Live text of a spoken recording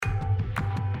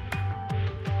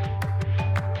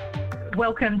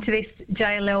welcome to this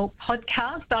JLL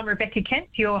podcast. I'm Rebecca Kent,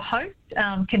 your host,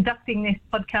 conducting this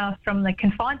podcast from the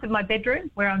confines of my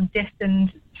bedroom, where I'm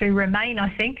destined to remain,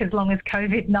 I think, as long as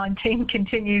COVID-19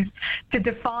 continues to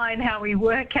define how we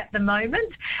work at the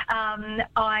moment.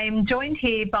 I'm joined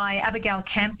here by Abigail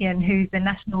Campion, who's the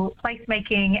National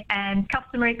Placemaking and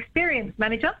Customer Experience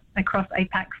Manager across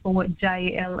APAC for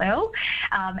JLL,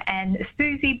 and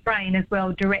Suzee Brain as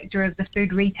well, Director of the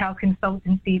Food Retail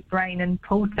Consultancy Brain and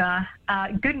Poulter.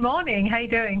 Good morning. How are you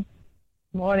doing?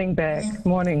 Morning, Beck.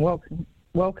 Morning.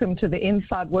 Welcome to the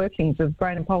inside workings of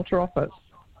Brain and Poulter office.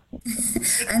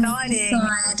 And the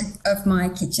inside of my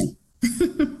kitchen.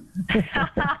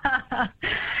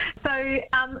 So,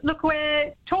 look,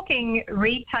 we're talking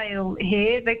retail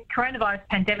here. The coronavirus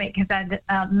pandemic has had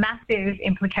massive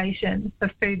implications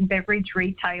for food and beverage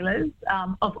retailers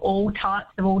of all types,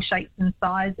 of all shapes and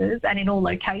sizes, and in all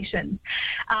locations.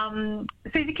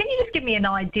 Susie, can you just give me an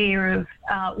idea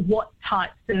of what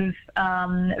types of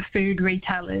food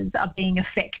retailers are being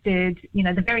affected, you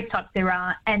know, the various types there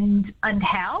are, and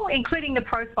how, including the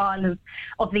profile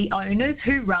of the owners,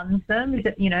 who runs them? Is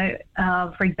it, you know,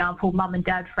 for example, mum and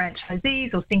dad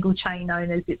franchisees or single chain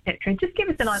owners, etc.? Just give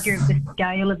us an idea of the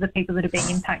scale of the people that are being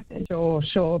impacted.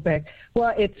 Sure, Beck.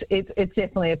 Well, it's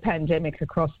definitely a pandemic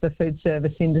across the food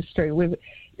service industry.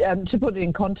 To put it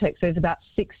in context, there's about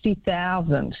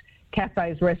 60,000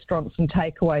 cafes, restaurants and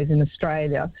takeaways in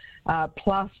Australia,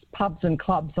 plus pubs and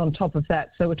clubs on top of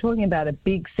that. So we're talking about a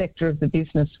big sector of the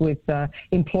business with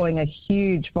employing a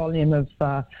huge volume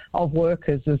of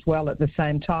workers as well at the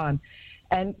same time.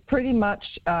 And pretty much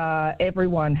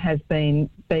everyone has been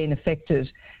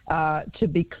affected. To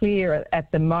be clear,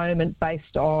 at the moment,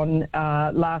 based on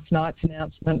last night's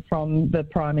announcement from the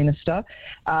Prime Minister,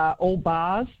 all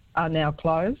bars are now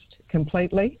closed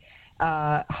completely.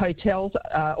 Hotels,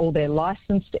 all their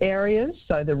licensed areas,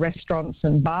 so the restaurants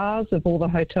and bars of all the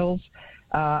hotels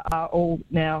are all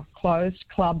now closed.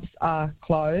 Clubs are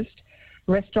closed.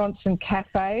 Restaurants and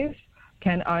cafes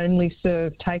can only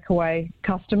serve takeaway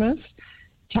customers.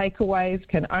 Takeaways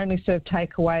can only serve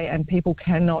takeaway, and people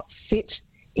cannot sit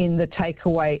in the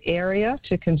takeaway area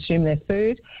to consume their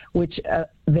food, which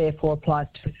therefore applies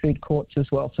to food courts as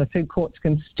well. So food courts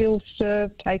can still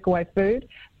serve takeaway food,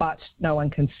 but no one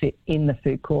can sit in the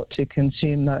food court to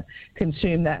consume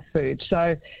that food.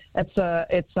 So it's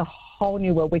a whole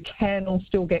new world. We can all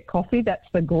still get coffee. That's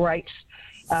the great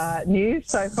news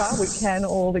so far. We can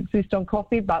all exist on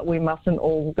coffee, but we mustn't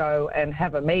all go and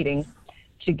have a meeting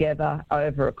together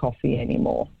over a coffee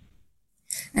anymore.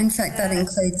 In fact, that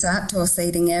includes outdoor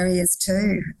seating areas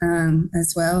too,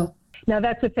 as well. Now,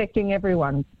 that's affecting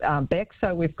everyone, Beck.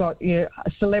 So we've got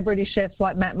celebrity chefs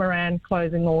like Matt Moran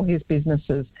closing all his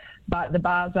businesses, but the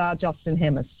bars are Justin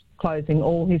Hemmes closing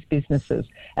all his businesses,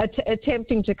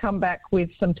 attempting to come back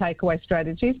with some takeaway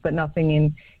strategies, but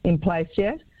nothing in place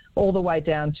yet, all the way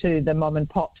down to the mom and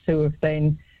pops who have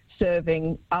been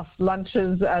serving us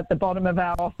lunches at the bottom of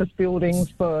our office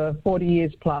buildings for 40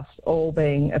 years plus, all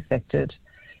being affected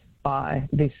by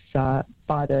this,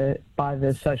 by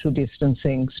the social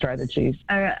distancing strategiings.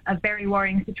 A very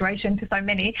worrying situation for so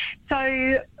many.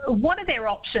 So what are their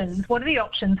options? What are the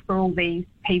options for all these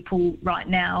people right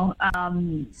now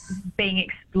being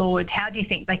explored? How do you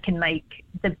think they can make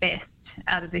the best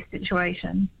out of this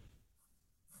situation?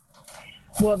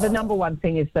 Well, the number one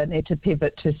thing is they need to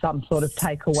pivot to some sort of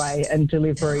takeaway and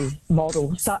delivery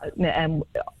model. So, and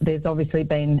there's obviously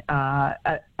been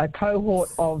a cohort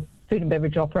of food and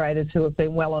beverage operators who have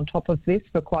been well on top of this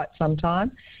for quite some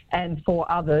time. And for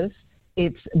others,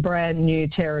 it's brand new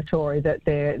territory that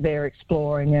they're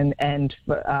exploring. And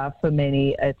for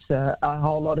many, it's a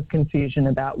whole lot of confusion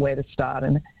about where to start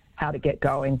and how to get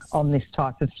going on this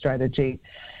type of strategy.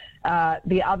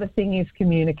 The other thing is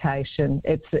communication.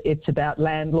 It's about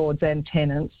landlords and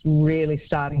tenants really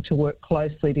starting to work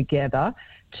closely together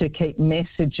to keep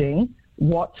messaging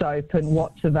what's open,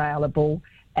 what's available,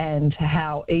 and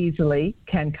how easily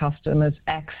can customers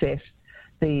access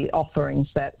the offerings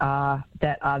that are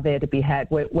there to be had.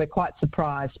 We're quite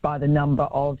surprised by the number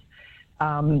of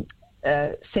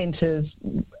centres,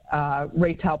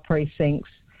 retail precincts,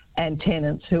 and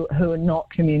tenants who are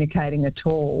not communicating at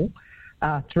all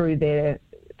through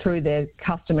their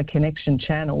customer connection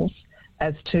channels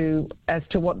as to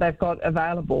what they've got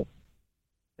available.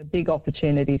 The big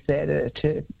opportunities there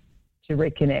to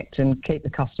reconnect and keep the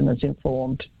customers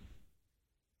informed.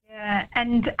 Yeah,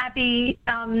 and Abby,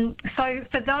 so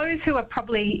for those who are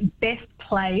probably best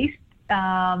placed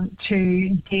to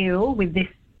deal with this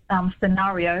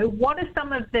scenario, what are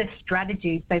some of the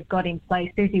strategies they've got in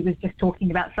place? Suzee was just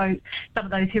talking about some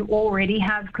of those who already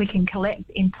have click and collect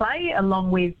in play,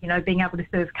 along with being able to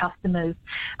serve customers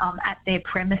at their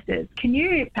premises. Can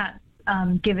you perhaps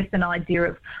give us an idea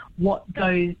of what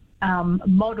those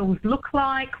models look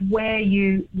like, where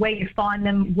you find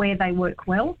them, where they work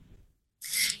well?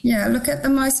 Yeah, look, at the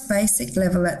most basic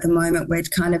level at the moment, we're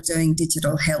kind of doing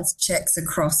digital health checks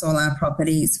across all our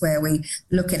properties, where we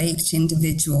look at each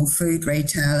individual food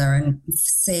retailer and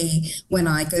see, when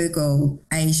I Google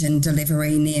Asian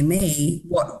delivery near me,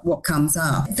 what comes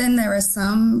up. Then there are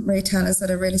some retailers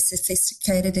that are really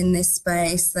sophisticated in this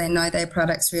space. They know their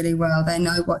products really well. They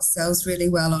know what sells really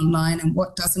well online and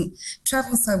what doesn't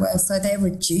travel so well. So they're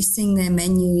reducing their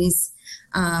menus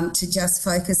to just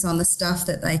focus on the stuff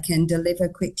that they can deliver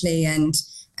quickly and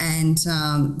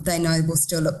they know will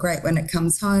still look great when it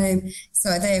comes home.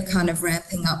 So they're kind of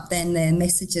ramping up then their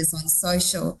messages on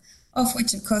social, of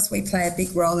which of course we play a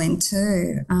big role in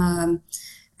too.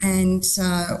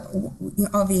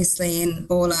 Obviously in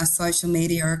all our social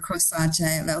media across our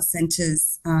JLL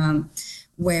centres,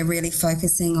 we're really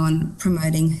focusing on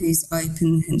promoting who's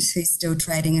open and who's still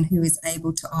trading and who is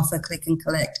able to offer click and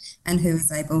collect and who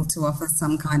is able to offer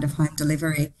some kind of home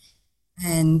delivery.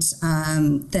 And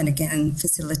then again,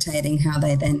 facilitating how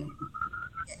they then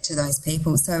get to those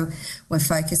people. So we're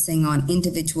focusing on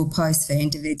individual posts for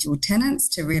individual tenants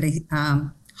to really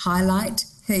highlight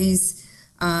who's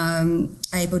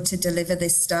able to deliver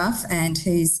this stuff and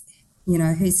who's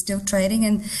still trading,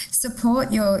 and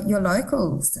support your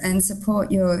locals and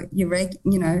support your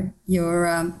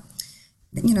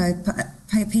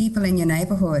people in your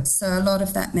neighbourhood. So a lot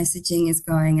of that messaging is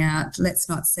going out. Let's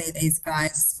not see these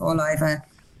guys fall over.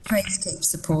 Please keep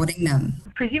supporting them.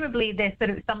 Presumably, there's sort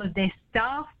of some of their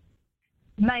staff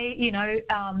may,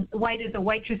 waiters or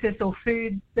waitresses or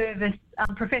food service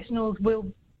professionals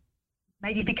will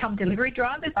maybe become delivery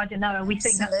drivers. I don't know. Are we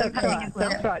seeing that sort of thing as well?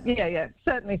 That's right. Yeah.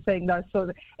 Certainly seeing those sort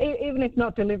of, even if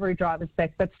not delivery drivers,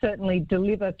 Beck, but certainly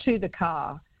deliver to the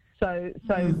car. So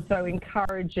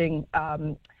encouraging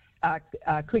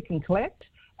click and collect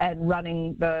and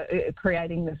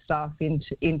creating the staff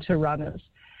into runners.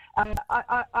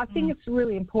 I think it's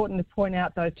really important to point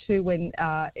out though too, when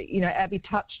Abby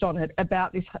touched on it,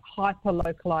 about this hyper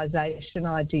localization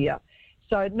idea.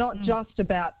 So not just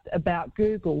about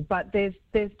Google, but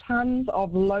there's tons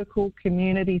of local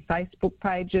community Facebook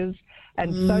pages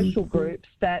and social groups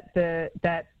that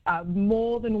are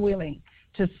more than willing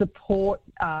to support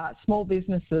small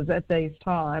businesses at these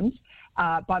times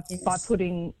by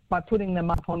putting them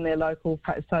up on their local.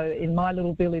 So in my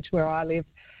little village where I live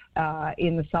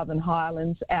in the Southern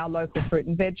Highlands, our local fruit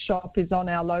and veg shop is on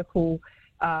our local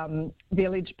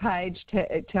village page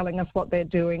telling us what they're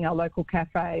doing. Our local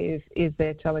cafe is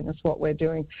there telling us what we're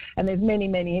doing, and there's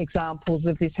many examples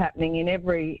of this happening in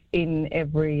every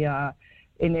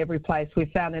place.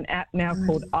 We've found an app now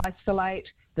called Isolate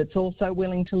that's also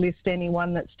willing to list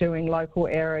anyone that's doing local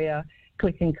area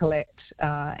click and collect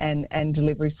and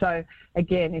delivery. So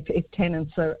again, if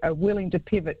tenants are willing to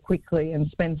pivot quickly and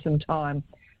spend some time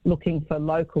looking for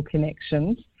local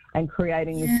connections and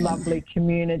creating this lovely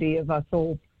community of us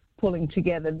all pulling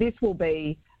together, this will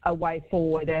be a way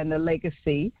forward and a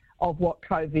legacy of what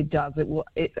COVID does.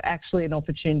 It's actually an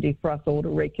opportunity for us all to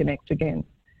reconnect again.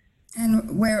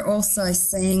 And we're also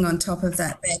seeing on top of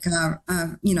that, Becca,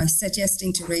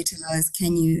 suggesting to retailers,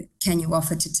 can you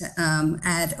offer to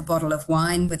add a bottle of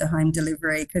wine with a home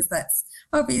delivery, because that's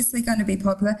obviously going to be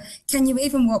popular. Can you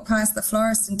even walk past the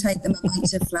florist and take them a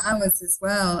bunch of flowers as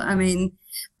well? I mean,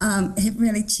 it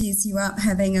really cheers you up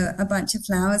having a bunch of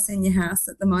flowers in your house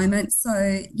at the moment.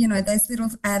 So, there's little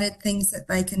added things that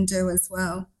they can do as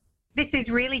well. This is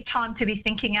really time to be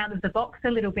thinking out of the box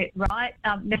a little bit, right?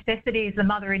 Necessity is the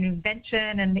mother in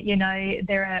invention, and,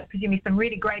 there are presumably some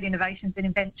really great innovations and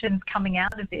inventions coming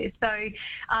out of this. So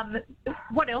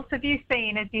what else have you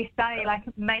seen, as you say, like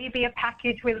maybe a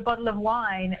package with a bottle of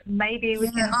wine, maybe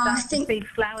we can start to see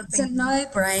flowers? It's a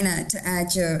no-brainer to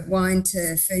add your wine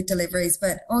to food deliveries,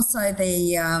 but also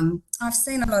I've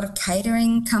seen a lot of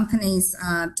catering companies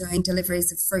doing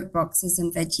deliveries of fruit boxes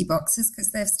and veggie boxes,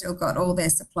 because they've still got all their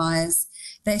suppliers.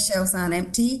 Their shelves aren't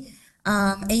empty.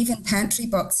 Even pantry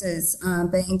boxes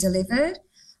being delivered.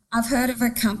 I've heard of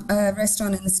a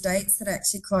restaurant in the States that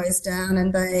actually closed down,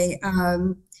 and they,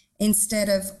 instead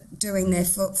of doing their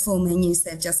full menus,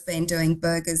 they've just been doing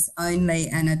burgers only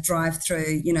and a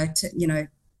drive-through,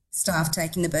 staff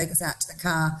taking the burgers out to the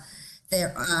car.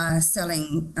 They're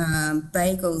selling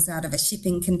bagels out of a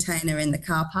shipping container in the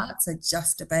car park, so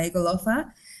just a bagel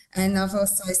offer. And I've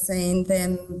also seen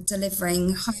them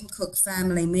delivering home-cooked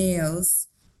family meals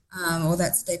or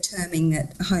that's their terming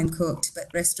it, home cooked but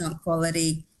restaurant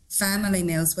quality family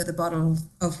meals with a bottle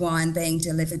of wine being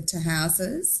delivered to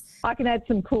houses. I can add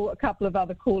a couple of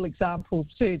other cool examples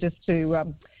too, just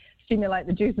to stimulate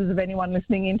the juices of anyone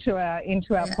listening into our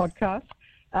podcast.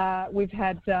 We've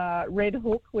had Red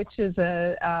Hook, which is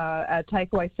a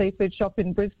takeaway seafood shop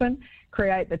in Brisbane,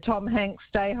 create the Tom Hanks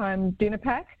Stay Home Dinner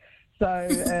Pack. So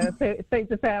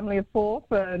feeds a family of 4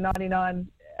 for $99.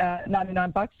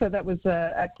 So that was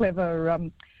a clever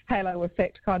halo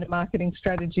effect kind of marketing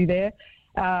strategy there.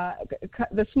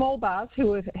 The small bars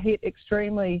who have hit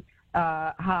extremely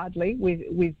hardly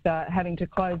with having to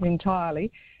close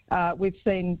entirely. We've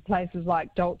seen places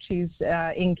like Dolce's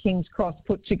in King's Cross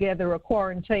put together a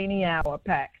quarantini hour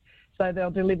pack. So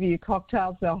they'll deliver you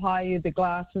cocktails, they'll hire you the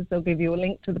glasses, they'll give you a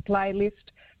link to the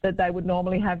playlist that they would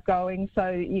normally have going, so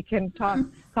you can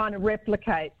kind of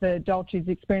replicate the Dolce's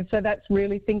experience. So that's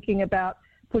really thinking about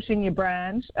pushing your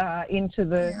brand into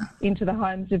the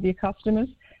homes of your customers.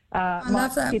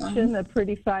 Mike's Kitchen, a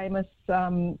pretty famous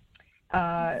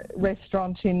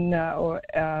restaurant or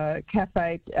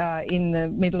cafe in the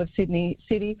middle of Sydney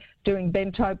City, doing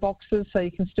bento boxes, so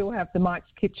you can still have the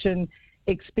Mike's Kitchen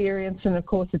experience, and of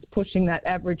course it's pushing that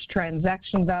average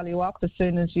transaction value up as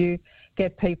soon as you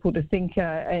get people to think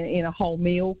in a whole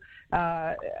meal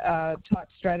type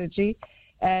strategy.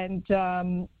 And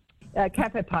Cafe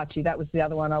Pachi, that was the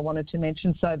other one I wanted to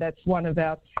mention. So that's one of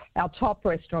our top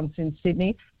restaurants in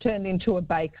Sydney, turned into a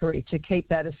bakery to keep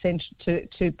that essential,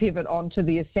 to pivot onto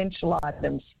the essential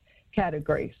items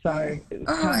category. So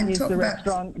can't use the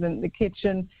restaurant, the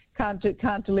kitchen,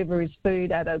 can't deliver his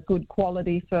food at a good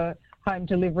quality for home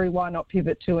delivery. Why not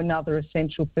pivot to another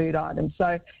essential food item?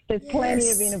 So there's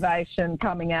plenty of innovation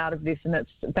coming out of this, and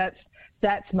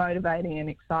that's motivating and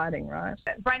exciting, right?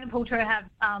 Brain and Poulter have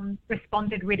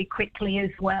responded really quickly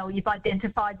as well. You've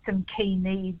identified some key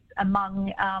needs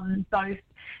among both,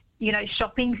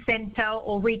 shopping centre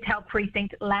or retail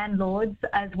precinct landlords,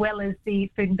 as well as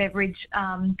the food and beverage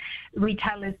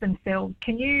retailers themselves.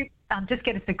 Can you just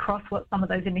get us across what some of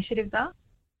those initiatives are?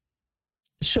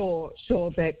 Sure,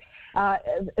 Beck.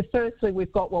 Firstly,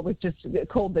 we've got what we've just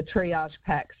called the triage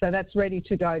pack. So that's ready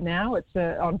to go now. It's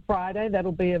on Friday.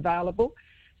 That'll be available.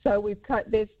 So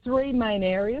there's 3 main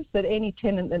areas that any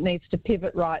tenant that needs to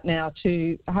pivot right now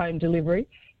to home delivery,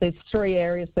 there's 3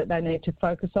 areas that they need to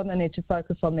focus on. They need to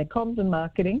focus on their comms and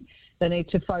marketing. They need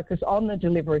to focus on the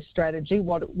delivery strategy.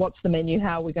 What's the menu?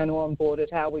 How are we going to onboard it?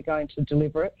 How are we going to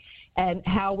deliver it? And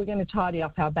how are we going to tidy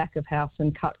up our back of house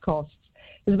and cut costs?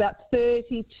 There's about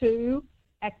 32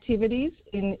 activities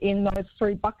in those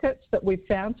 3 buckets that we've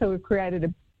found. So we've created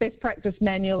a best practice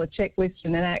manual, a checklist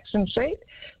and an action sheet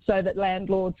so that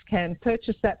landlords can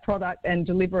purchase that product and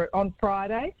deliver it on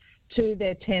Friday to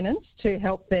their tenants to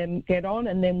help them get on.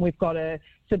 And then we've got a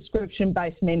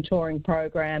subscription-based mentoring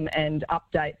program and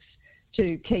updates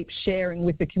to keep sharing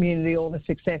with the community all the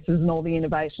successes and all the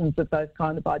innovations of those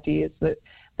kind of ideas that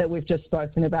we've just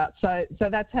spoken about. So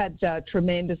that's had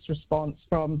tremendous response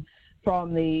from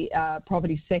the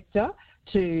property sector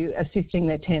to assisting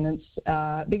their tenants,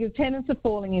 because tenants are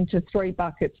falling into 3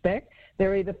 buckets, Beck.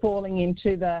 They're either falling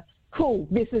into the, cool,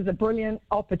 this is a brilliant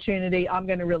opportunity, I'm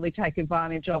going to really take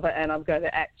advantage of it and I'm going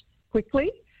to act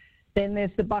quickly. Then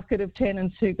there's the bucket of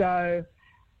tenants who go,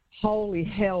 holy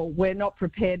hell, we're not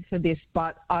prepared for this,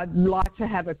 but I'd like to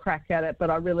have a crack at it, but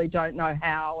I really don't know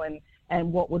how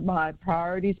and what would my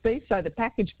priorities be. So the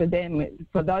package for them,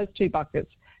 for those 2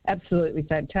 buckets, absolutely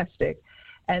fantastic.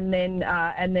 And then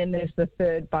there's the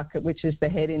 3rd bucket, which is the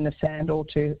head in the sand, all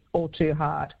too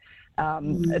hard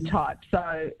type.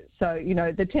 So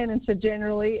the tenants are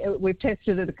generally, we've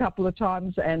tested it a couple of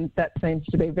times, and that seems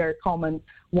to be a very common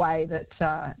way that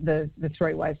the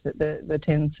 3 ways that the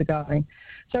tenants are going.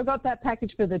 So I've got that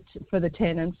package for the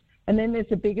tenants, and then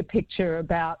there's a bigger picture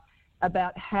about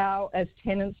how, as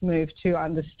tenants move to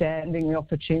understanding the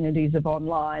opportunities of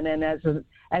online, and as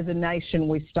a nation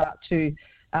we start to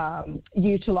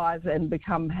utilise and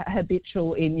become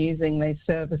habitual in using these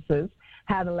services,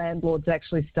 how the landlords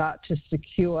actually start to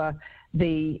secure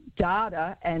the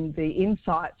data and the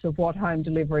insights of what home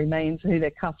delivery means, who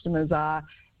their customers are,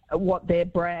 what their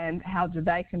brand, how do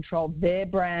they control their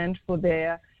brand for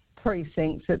their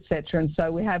precincts, etc. And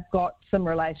so we have got some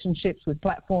relationships with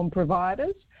platform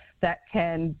providers that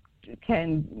can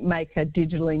make a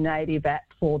digitally native app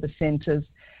for the centres,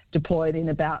 deployed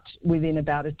within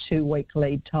about a 2-week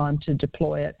lead time to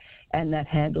deploy it, and that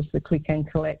handles the click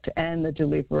and collect and the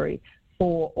delivery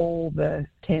for all the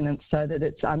tenants so that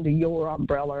it's under your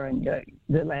umbrella and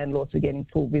the landlords are getting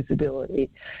full visibility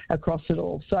across it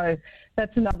all. So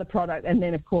that's another product. And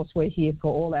then, of course, we're here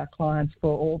for all our clients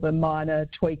for all the minor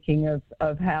tweaking of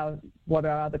what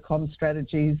are other comm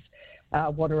strategies,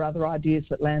 what are other ideas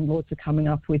that landlords are coming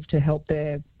up with to help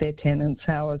their tenants,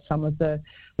 how are some of the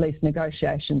lease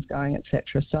negotiations going,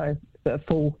 etc. So a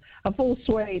full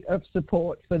suite of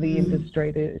support for the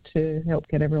industry to help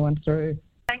get everyone through.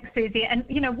 Thanks, Susie. And,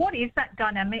 what is that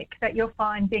dynamic that you're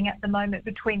finding at the moment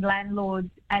between landlords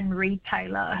and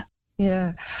retailer?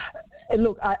 Yeah.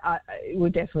 Look,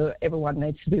 everyone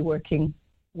needs to be working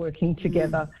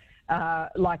together.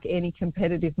 Like any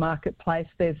competitive marketplace,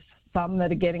 there's some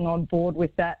that are getting on board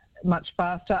with that much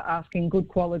faster, asking good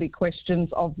quality questions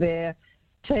of their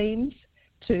teams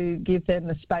to give them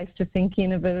the space to think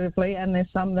innovatively, and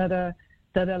there's some that are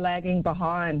lagging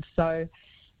behind. So,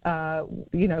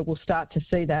 we'll start to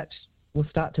see that. We'll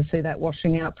start to see that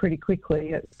washing out pretty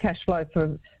quickly. Cash flow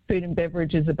for food and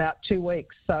beverage is about 2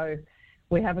 weeks, so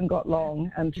we haven't got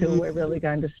long until we're really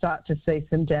going to start to see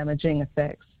some damaging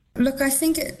effects. Look, I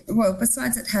think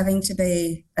besides it having to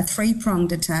be a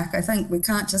three-pronged attack, I think we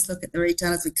can't just look at the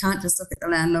retailers, we can't just look at the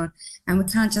landlord, and we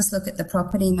can't just look at the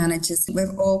property managers.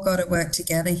 We've all got to work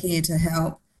together here to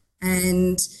help.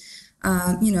 And,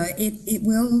 it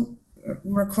will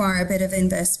require a bit of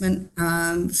investment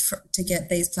to get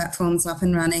these platforms up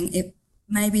and running.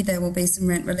 Maybe there will be some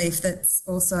rent relief that's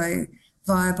also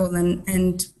viable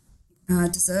and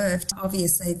deserved.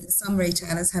 Obviously, some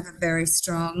retailers have a very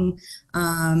strong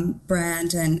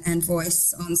brand and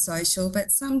voice on social,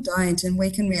 but some don't, and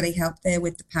we can really help there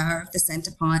with the power of the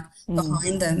centre point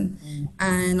behind them.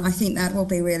 And I think that will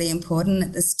be really important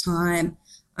at this time.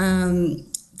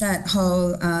 That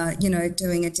whole,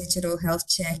 doing a digital health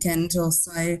check and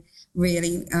also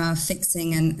really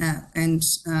fixing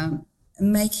and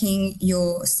making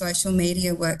your social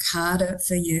media work harder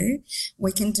for you.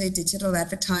 We can do digital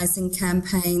advertising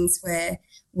campaigns where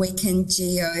we can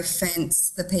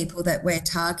geo-fence the people that we're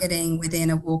targeting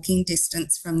within a walking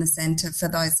distance from the centre for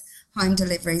those home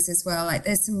deliveries as well. Like,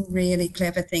 there's some really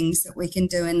clever things that we can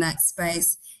do in that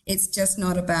space. It's just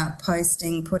not about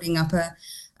putting up a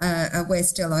we're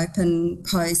still open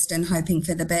post and hoping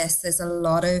for the best. There's a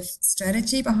lot of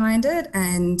strategy behind it,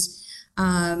 and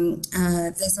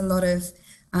there's a lot of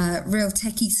real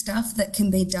techie stuff that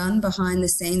can be done behind the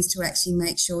scenes to actually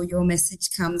make sure your message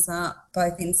comes up,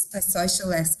 both in a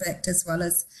social aspect as well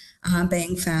as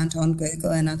being found on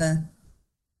Google and other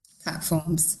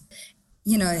platforms.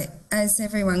 As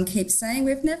everyone keeps saying,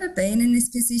 we've never been in this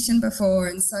position before,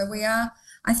 and so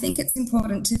I think it's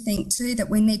important to think too that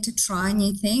we need to try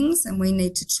new things, and we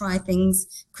need to try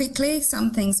things quickly.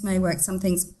 Some things may work, some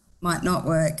things might not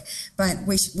work, but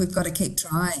we've got to keep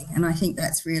trying, and I think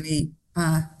that's really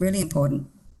really important.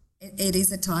 It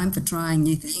is a time for trying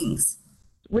new things.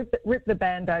 Rip the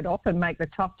Band-Aid off and make the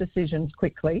tough decisions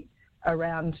quickly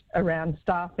around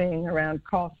staffing, around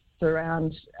costs,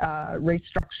 around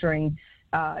restructuring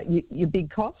your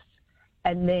big costs,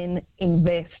 and then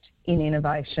invest in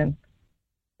innovation.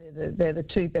 They're the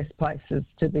two best places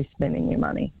to be spending your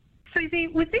money. Susie,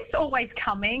 was this always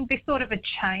coming, this sort of a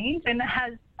change, and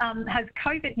has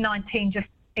COVID-19 just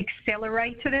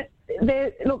accelerated it?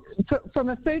 Look, from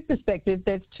a food perspective,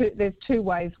 there's two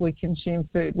ways we consume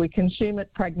food. We consume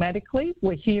it pragmatically.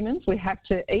 We're humans. We have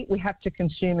to eat. We have to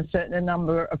consume a certain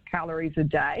number of calories a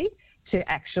day to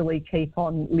actually keep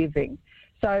on living.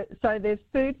 So there's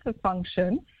food for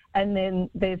function, and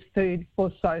then there's food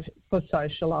for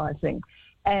socialising.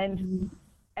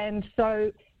 And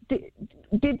so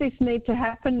did this need to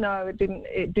happen? No, it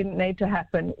didn't need to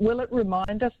happen. Will it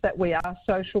remind us that we are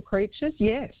social creatures?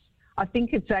 Yes. I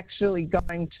think it's actually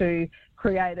going to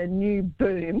create a new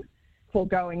boom for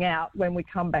going out when we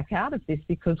come back out of this,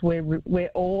 because we're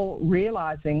all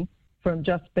realising from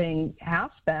just being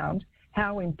housebound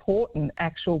how important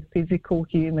actual physical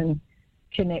human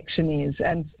connection is,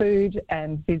 and food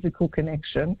and physical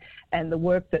connection, and the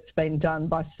work that's been done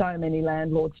by so many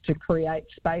landlords to create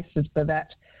spaces for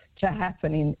that to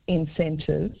happen in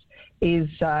centres is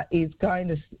going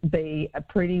to be a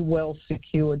pretty well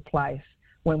secured place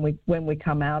when we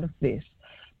come out of this.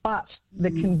 But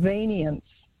the convenience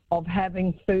of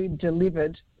having food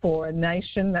delivered for a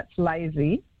nation that's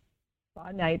lazy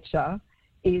by nature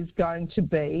is going to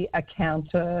be a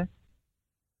counter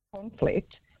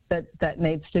conflict that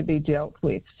needs to be dealt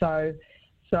with. So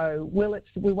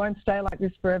we won't stay like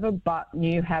this forever, but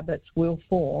new habits will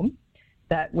form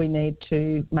that we need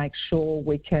to make sure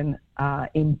we can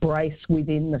embrace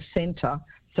within the centre,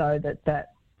 so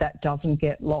that doesn't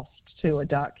get lost to a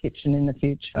dark kitchen in the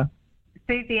future.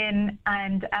 Suzee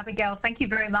and Abigail, thank you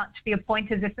very much for your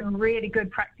pointers. There's some really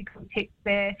good practical tips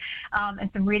there, and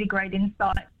some really great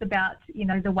insights about,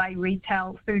 the way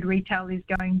food retail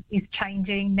is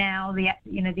changing now. The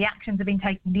actions have been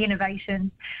taken, the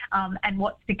innovations, and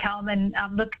what's to come. And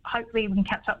look, hopefully we can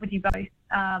catch up with you both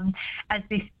as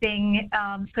this thing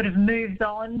sort of moves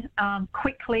on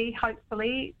quickly,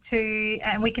 hopefully,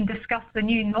 and we can discuss the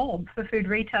new norm for food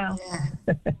retail.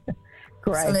 Yeah.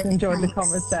 Great. Absolutely. Enjoyed Thanks. the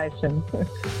conversation.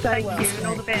 Thank you, and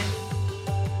all the best.